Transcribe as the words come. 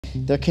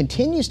There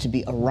continues to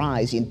be a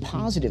rise in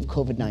positive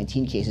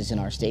COVID-19 cases in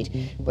our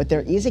state, but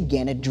there is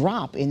again a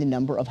drop in the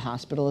number of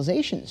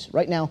hospitalizations.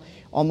 Right now,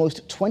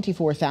 almost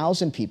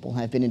 24,000 people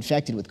have been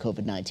infected with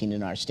COVID-19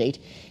 in our state,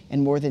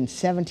 and more than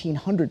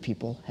 1,700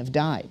 people have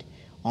died.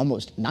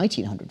 Almost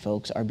 1,900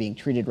 folks are being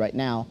treated right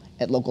now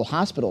at local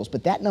hospitals,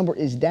 but that number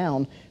is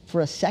down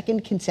for a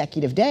second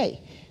consecutive day.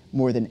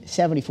 More than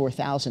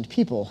 74,000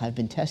 people have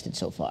been tested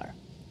so far.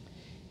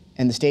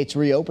 And the state's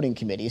reopening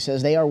committee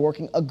says they are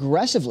working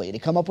aggressively to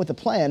come up with a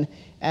plan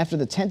after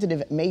the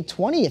tentative May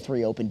 20th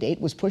reopen date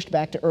was pushed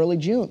back to early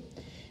June.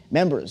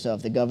 Members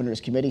of the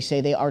governor's committee say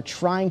they are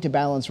trying to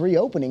balance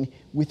reopening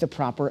with the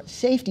proper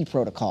safety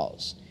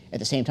protocols. At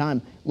the same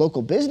time,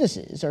 local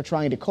businesses are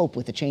trying to cope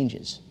with the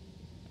changes.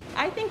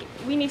 I think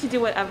we need to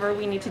do whatever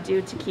we need to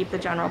do to keep the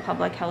general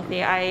public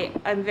healthy.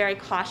 I'm very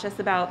cautious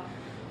about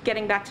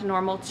getting back to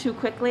normal too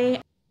quickly.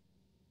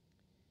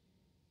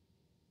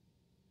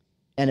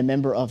 And a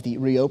member of the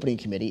reopening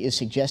committee is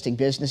suggesting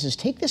businesses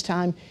take this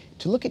time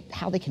to look at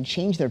how they can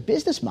change their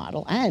business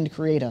model and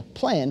create a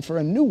plan for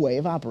a new way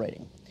of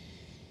operating.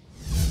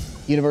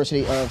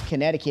 University of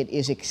Connecticut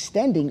is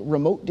extending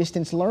remote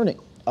distance learning.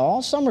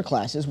 All summer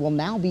classes will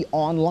now be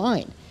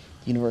online.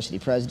 The university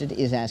president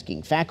is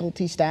asking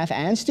faculty, staff,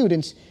 and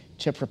students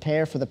to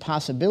prepare for the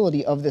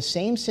possibility of the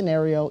same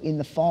scenario in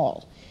the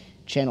fall.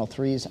 Channel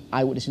 3's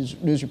Eyewitness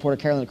News reporter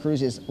Carolina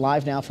Cruz is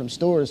live now from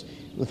Stores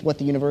with what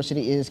the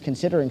university is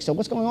considering. So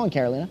what's going on,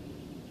 Carolina?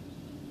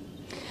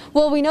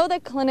 Well, we know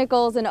that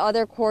clinicals and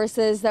other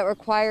courses that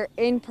require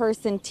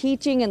in-person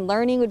teaching and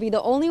learning would be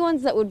the only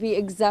ones that would be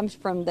exempt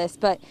from this.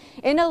 But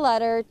in a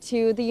letter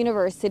to the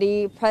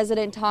university,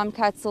 President Tom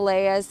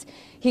Katsouleas,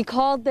 he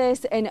called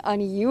this an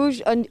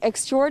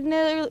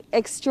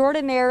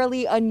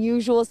extraordinarily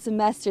unusual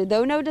semester.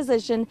 Though no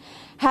decision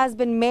has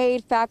been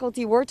made,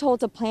 faculty were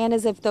told to plan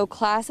as if though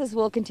classes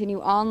will continue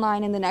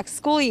online in the next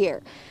school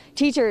year.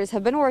 Teachers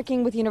have been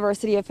working with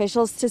university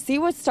officials to see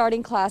what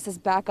starting classes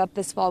back up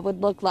this fall would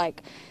look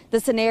like.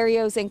 The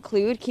scenarios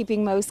include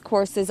keeping most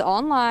courses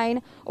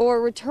online or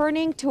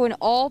returning to an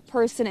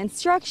all-person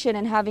instruction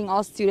and having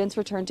all students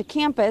return to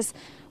campus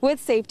with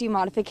safety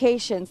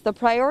modifications. The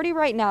priority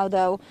right now,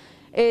 though,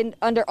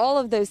 under all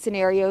of those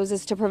scenarios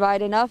is to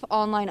provide enough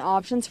online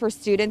options for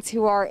students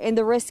who are in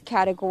the risk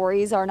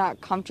categories, are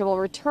not comfortable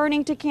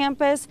returning to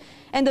campus,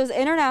 and those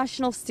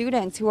international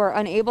students who are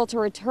unable to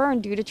return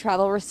due to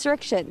travel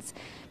restrictions.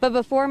 But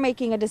before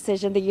making a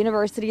decision, the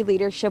university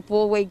leadership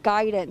will weigh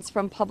guidance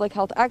from public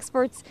health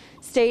experts,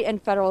 state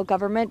and federal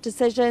government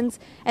decisions,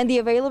 and the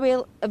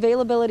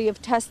availability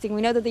of testing.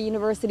 We know that the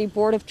University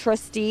Board of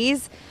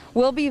Trustees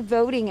will be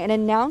voting and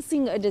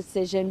announcing a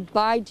decision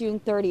by June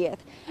 30th.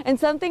 And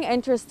something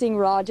interesting,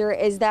 Roger,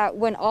 is that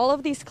when all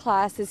of these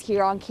classes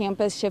here on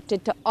campus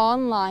shifted to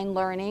online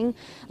learning,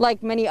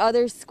 like many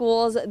other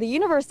schools, the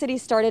university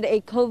started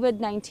a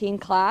COVID-19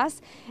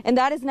 class, and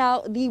that is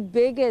now the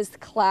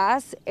biggest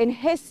class in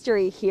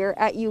history here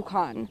at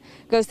UConn.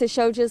 Goes to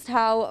show just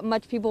how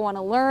much people want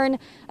to learn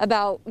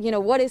about,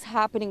 what is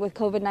happening with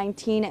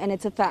COVID-19 and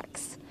its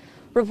effects.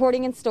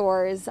 Reporting in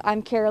Stores,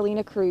 I'm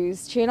Carolina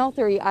Cruz, Channel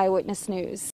 3 Eyewitness News.